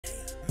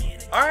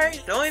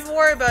Alright, don't even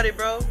worry about it,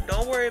 bro.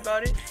 Don't worry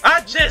about it.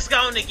 I just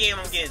got on the game,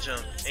 I'm getting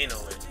jumped. Ain't no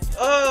way.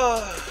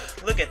 Oh,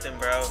 look at them,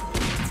 bro.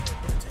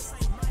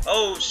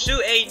 Oh,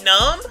 shoot, a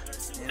numb?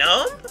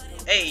 Numb?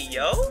 Hey,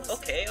 yo.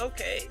 Okay,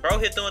 okay. Bro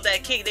hit them with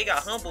that kick. They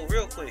got humbled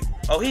real quick.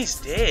 Oh, he's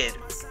dead.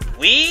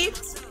 Weave?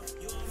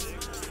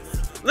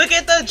 Look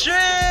at the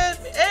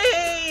drip.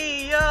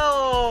 Hey,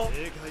 yo.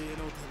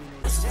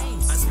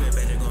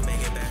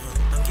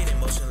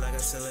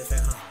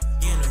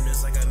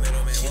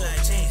 She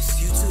like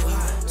James, you too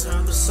hot,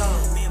 turn the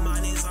song. Me and my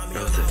niggas on me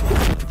all the time.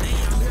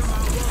 I'm here my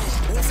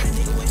road. What's that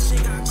nigga when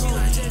shit got cold? She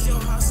like James, your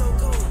heart so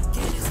cold.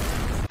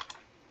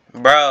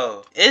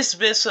 Bro, it's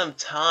been some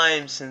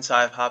time since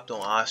I've hopped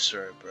on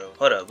Asura, bro.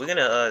 Hold up, we're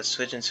gonna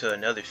switch into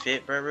another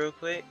fit, bro, real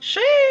quick.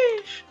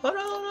 Sheesh. Hold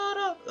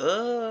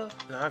on.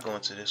 Not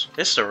going to this one.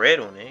 It's the red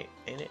one,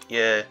 ain't it?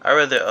 Yeah, I'd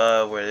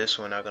rather wear this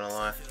one, not gonna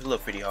lie. It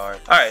look pretty hard.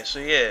 Alright, so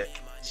yeah.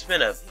 It's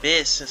been a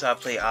bit since I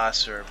played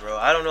Asura, bro.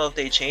 I don't know if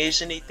they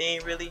changed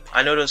anything, really.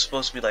 I know there's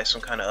supposed to be like some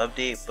kind of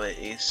update, but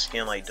it's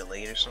getting like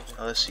delayed or something.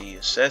 Let's see,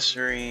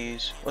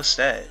 accessories. What's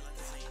that?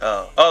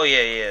 Oh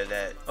yeah,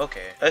 that.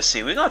 Okay, let's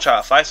see. We're gonna try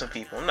to fight some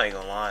people. I'm not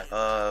even gonna lie.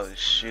 Oh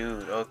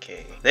shoot.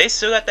 Okay, they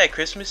still got that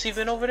Christmas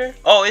event over there.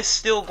 Oh, it's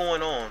still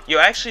going on. Yo,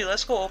 actually,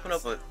 let's go open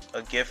up a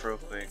gift real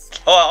quick.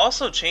 Oh, I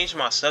also changed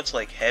my stuff to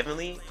like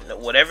heavenly,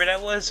 whatever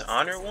that was,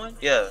 honor one.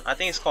 Yeah, I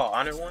think it's called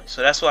honor one.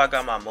 So that's why I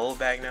got my mode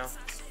back now.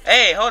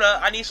 Hey, hold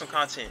up. I need some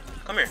content.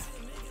 Come here.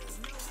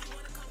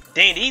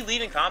 Dang, did he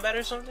leave in combat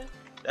or something?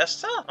 That's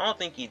tough. I don't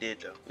think he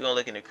did, though. We're gonna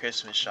look in the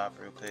Christmas shop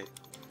real quick.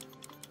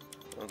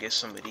 We're gonna get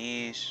some of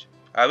these.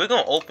 Alright, we're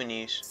gonna open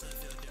these.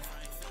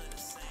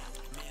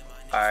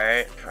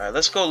 Alright,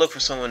 let's go look for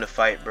someone to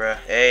fight, bruh.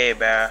 Hey,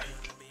 bruh.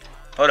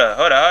 Hold up.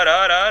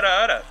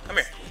 Come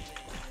here.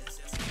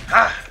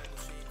 Ah.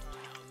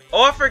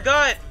 Oh, I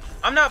forgot.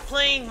 I'm not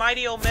playing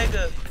Mighty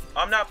Omega.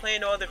 I'm not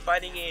playing no other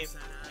fighting game.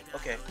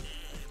 Okay.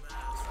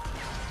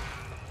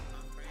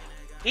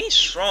 He's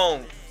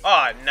strong.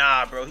 Oh,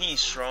 nah, bro.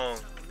 He's strong.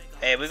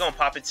 Hey, we're gonna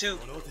pop it too.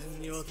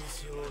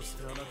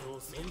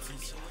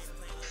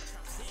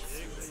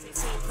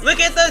 Look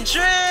at the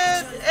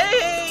drip.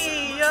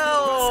 Hey,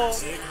 yo.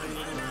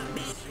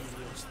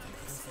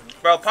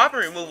 Bro, pop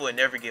and removal would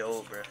never get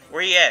old, bro.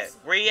 Where he at?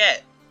 Where he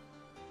at?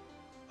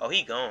 Oh,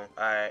 he gone.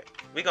 Alright.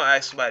 We gonna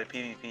ask somebody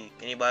PvP.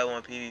 Anybody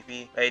want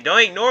PvP? Hey, don't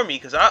ignore me,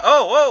 cause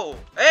oh,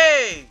 whoa.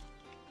 Hey.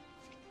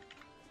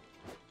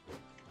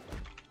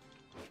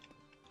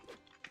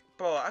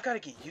 Bro, I gotta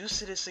get used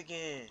to this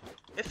again.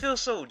 It feels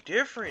so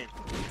different.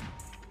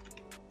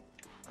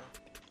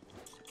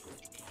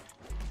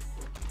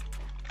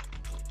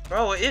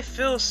 Bro, it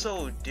feels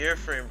so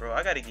different, bro.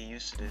 I gotta get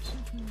used to this.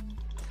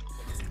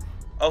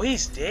 Oh,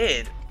 he's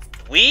dead.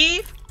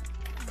 Weave?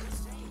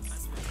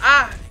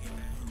 Ah!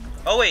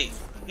 Oh, wait.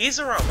 He's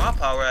around my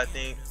power, I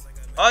think.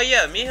 Oh,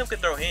 yeah. Me and him can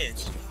throw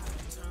hands.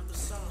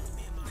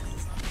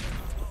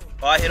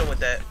 Oh, I hit him with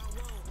that.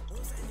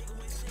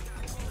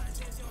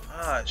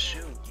 Ah,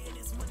 shoot.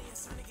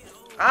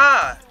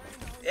 Ah!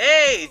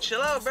 Hey,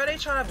 chill out, bro. They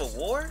trying to have a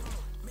war?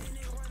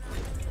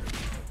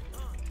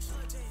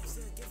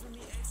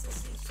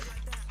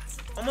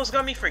 Almost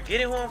got me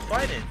forgetting who I'm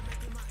fighting.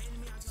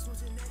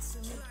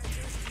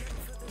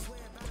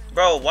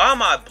 Bro, why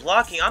am I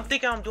blocking? I'm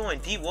thinking I'm doing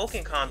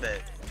de-woken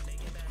combat.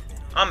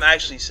 I'm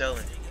actually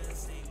selling.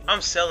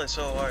 I'm selling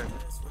so hard.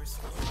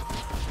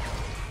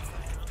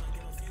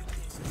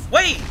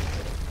 Wait!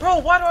 Bro,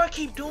 why do I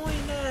keep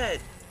doing that?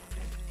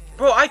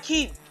 Bro, I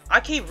keep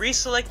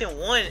reselecting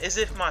one as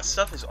if my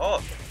stuff is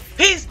off.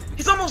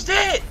 He's almost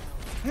dead!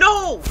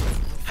 No!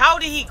 How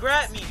did he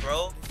grab me,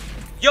 bro?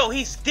 Yo,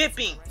 he's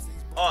dipping.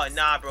 Oh,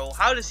 nah, bro.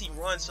 How does he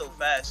run so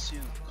fast, too?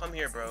 Come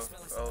here, bro.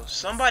 Bro,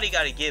 somebody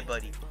gotta get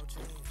buddy.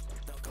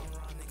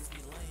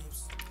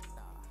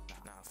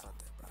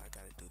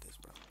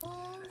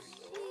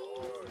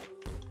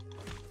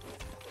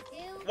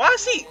 Why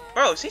is he?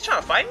 Bro, is he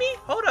trying to fight me?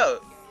 Hold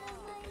up.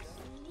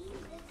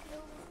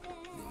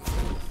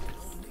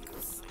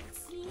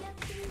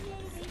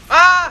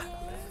 Ah!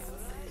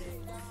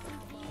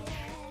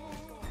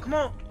 Come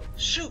on.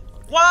 Shoot.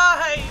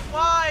 Why?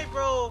 Why,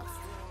 bro?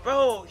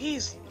 Bro,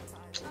 he's...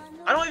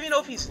 I don't even know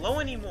if he's low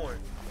anymore.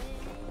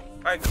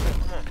 Alright,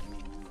 come on.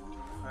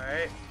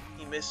 Alright,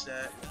 he missed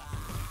that.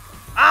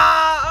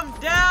 Ah,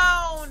 I'm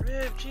down!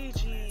 Rip,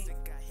 GG.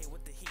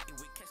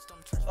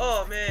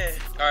 Oh, man.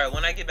 Alright,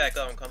 when I get back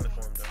up, I'm coming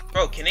for him, though.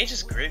 Bro, can they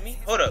just grip me?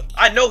 Hold up.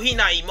 I know he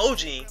not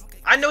emojiing.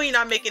 I know he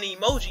not making an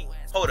emoji.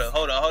 Hold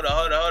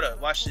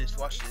up. Watch this.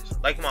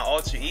 Like my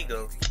alter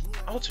ego.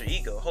 Alter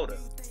ego. Hold up.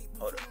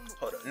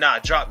 Nah,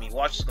 drop me.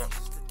 Watch this going.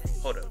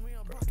 Hold up.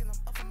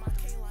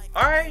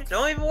 Alright,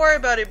 don't even worry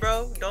about it,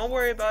 bro. Don't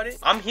worry about it.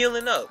 I'm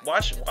healing up.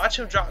 Watch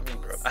him drop me,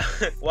 bro.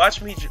 Watch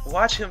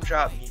him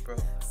drop me, bro.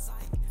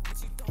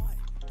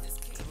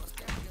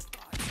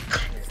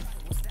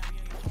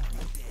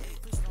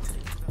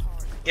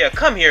 Yeah,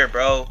 come here,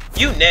 bro.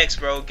 You next,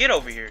 bro. Get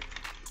over here.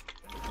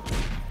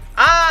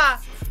 Ah!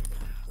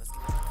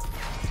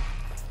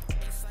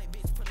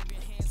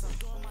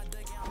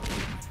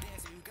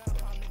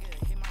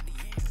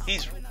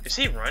 Is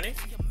he running?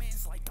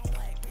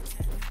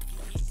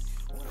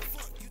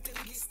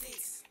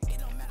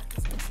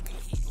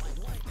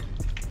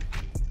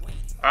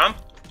 I'm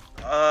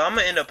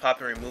gonna end up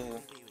popping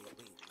removal.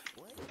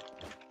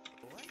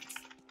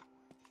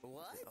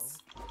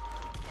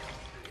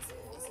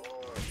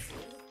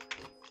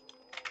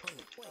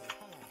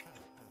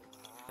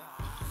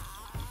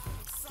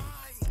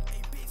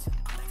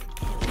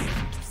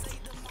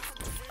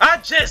 I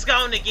just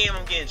got in the game,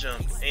 I'm getting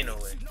jumped. Ain't no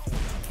way.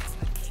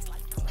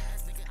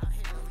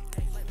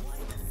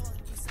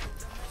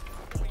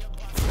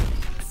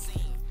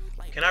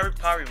 Can I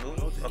power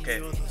remove?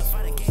 Okay.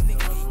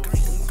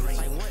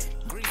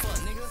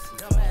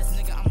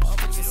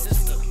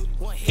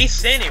 He's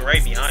standing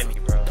right behind me,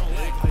 bro.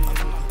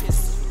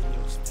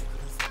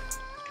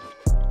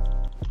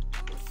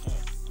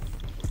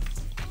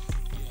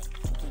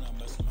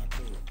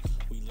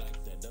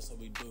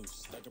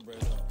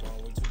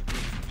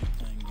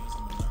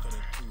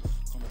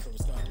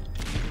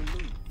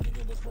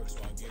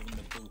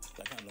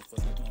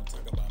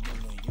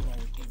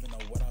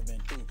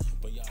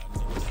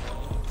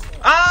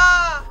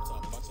 Ah!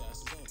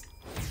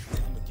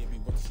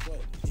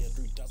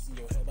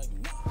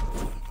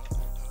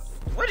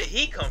 Where did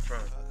he come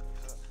from?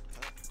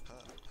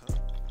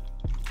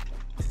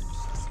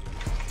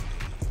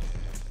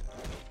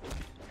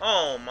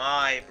 Oh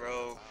my,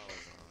 bro.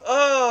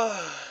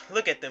 Oh,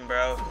 look at them,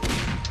 bro.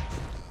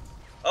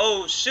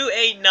 Oh, shoot,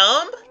 a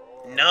numb?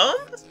 Numb?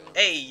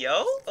 Hey,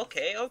 yo.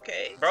 Okay,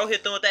 okay. Bro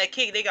hit them with that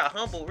kick. They got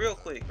humbled real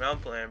quick. Bro, I'm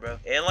playing, bro.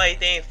 And like,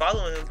 they ain't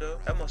following him, though.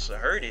 That must have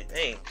hurt it.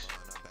 Thanks.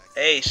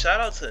 Hey, shout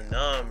out to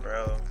Numb,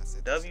 bro.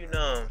 W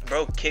Numb.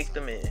 Bro kicked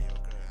them in.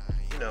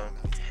 You know.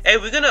 Hey,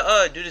 we're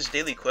gonna do this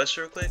daily quest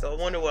real quick. I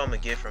wonder what I'm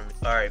gonna get from it.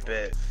 Alright,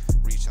 bet.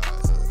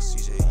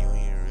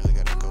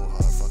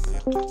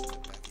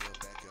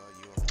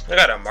 I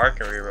got a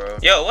marking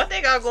reroll. Yo, what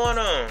they got going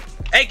on?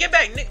 Hey, get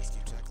back, Nick.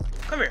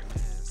 Come here.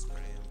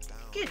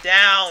 Get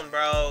down,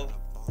 bro.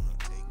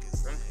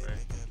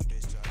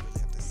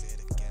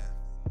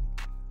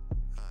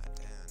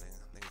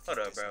 Hold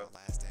up, bro.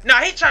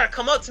 Nah, he trying to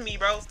come up to me,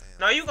 bro.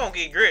 No, you gonna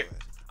get gripped.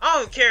 I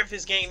don't care if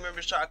his gang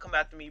members try to come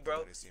after me,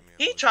 bro.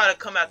 He tried to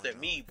come after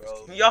me,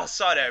 bro. Y'all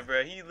saw that,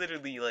 bro. He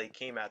literally, like,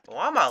 came after.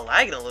 Why am I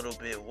lagging a little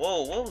bit?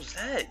 Whoa, what was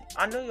that?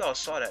 I know y'all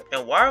saw that.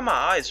 And why are my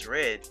eyes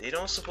red? They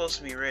don't supposed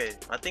to be red.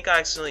 I think I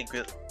accidentally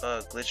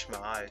glitched my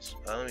eyes.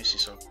 Let me see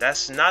something.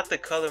 That's not the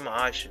color my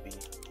eyes should be.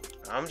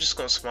 I'm just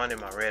gonna spawn in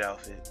my red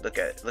outfit. Look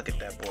at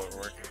that boy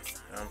working.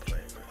 I'm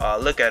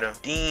playing. Look at him.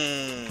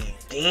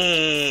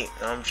 Ding.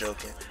 I'm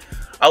joking.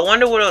 I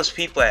wonder where those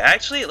people at.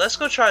 Actually, let's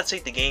go try to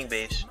take the gang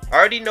base. I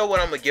already know what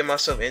I'm gonna get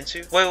myself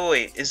into.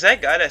 Wait. Is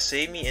that guy that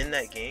saved me in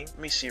that game? Let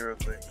me see real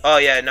quick. Oh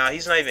yeah, nah,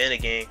 he's not even in the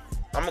game.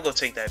 I'm gonna go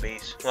take that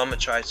base. Well, I'm gonna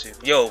try to.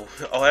 Yo,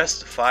 oh, that's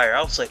the fire.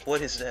 I was like,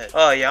 what is that?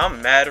 Oh yeah,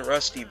 I'm mad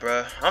rusty,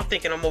 bro. I'm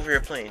thinking I'm over here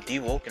playing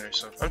D-Woken or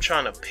something. I'm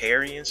trying to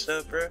parry and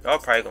stuff, bro. Y'all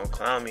probably gonna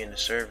clown me in the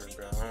server,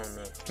 bro. I don't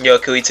know. Yo,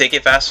 can we take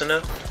it fast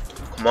enough?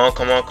 Come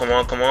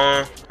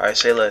on. Alright,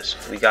 say less.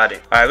 We got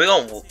it. Alright,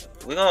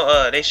 we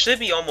gonna they should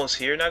be almost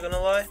here, not gonna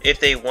lie. If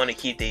they want to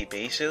keep their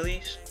base at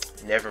least.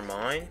 Never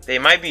mind. They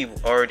might be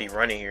already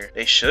running here.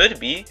 They should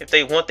be if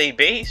they want their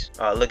base.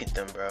 Look at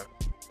them, bro.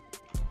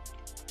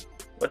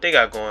 What they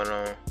got going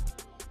on?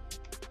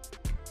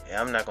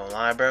 Yeah, I'm not gonna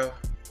lie, bro.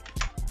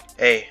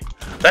 Hey,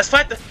 let's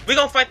fight we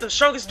gonna fight the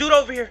strongest dude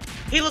over here.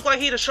 He look like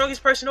he the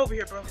strongest person over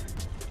here, bro.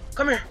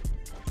 Come here.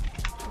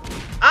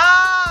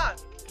 Ah!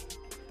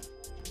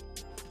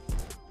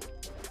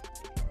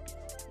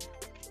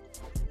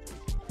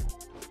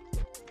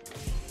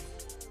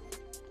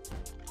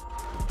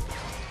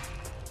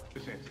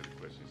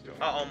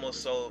 I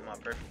almost sold my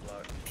perfect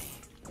block.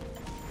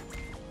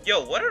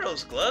 Yo, what are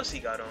those gloves he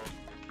got on?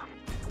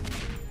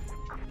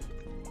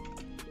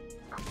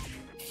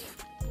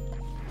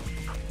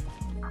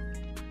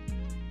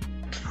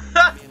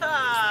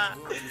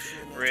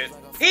 Rip.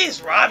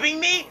 He's robbing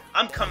me?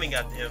 I'm coming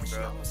after him,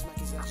 bro.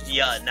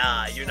 Yeah,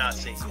 nah, you're not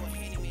safe.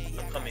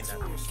 I'm coming after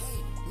him.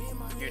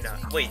 You're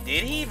not. Wait,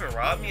 did he even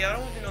rob me? I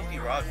don't even know if he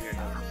robbed me or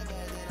not.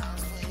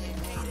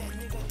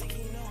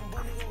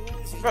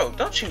 Bro,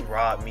 don't you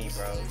rob me,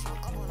 bro.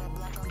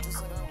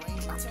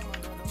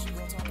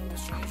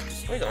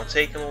 We gonna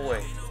take him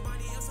away.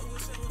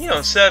 You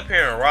don't sit up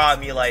here and rob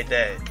me like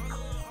that.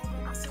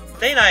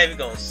 They not even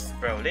gonna,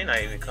 bro, they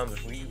not even coming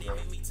for you, bro.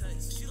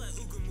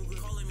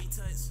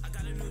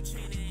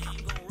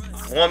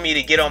 Want me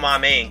to get on my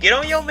main. Get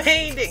on your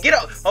main, get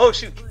on. Oh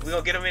shoot, we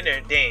gonna get him in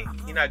there. Dang,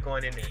 he not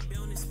going in there.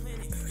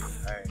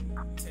 Alright.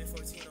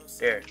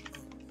 There.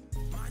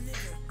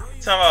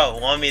 Talking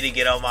about want me to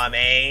get on my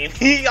main.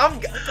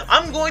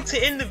 I'm going to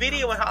end the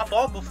video and hop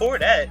off before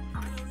that.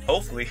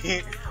 Hopefully.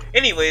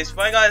 Anyways,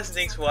 bye guys,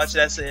 thanks for watching.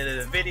 That's the end of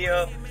the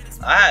video.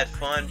 I had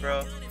fun,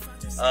 bro.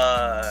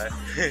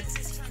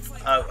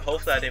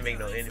 Hopefully I didn't make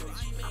no enemies.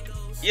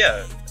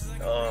 Yeah.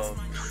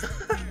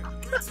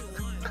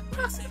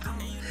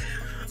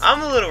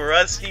 I'm a little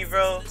rusty,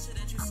 bro.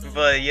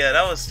 But yeah,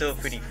 that was still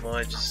pretty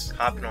fun. Just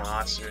hopping on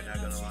Asura, not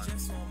gonna lie.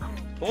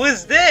 Who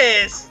is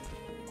this?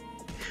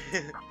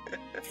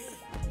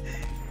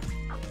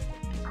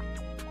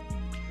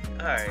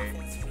 Alright.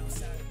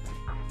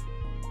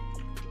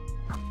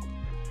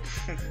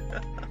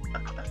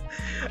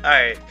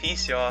 Alright,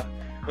 peace y'all.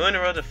 We're on the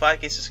road to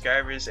 5K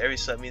subscribers. Every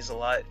sub means a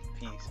lot.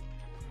 Peace.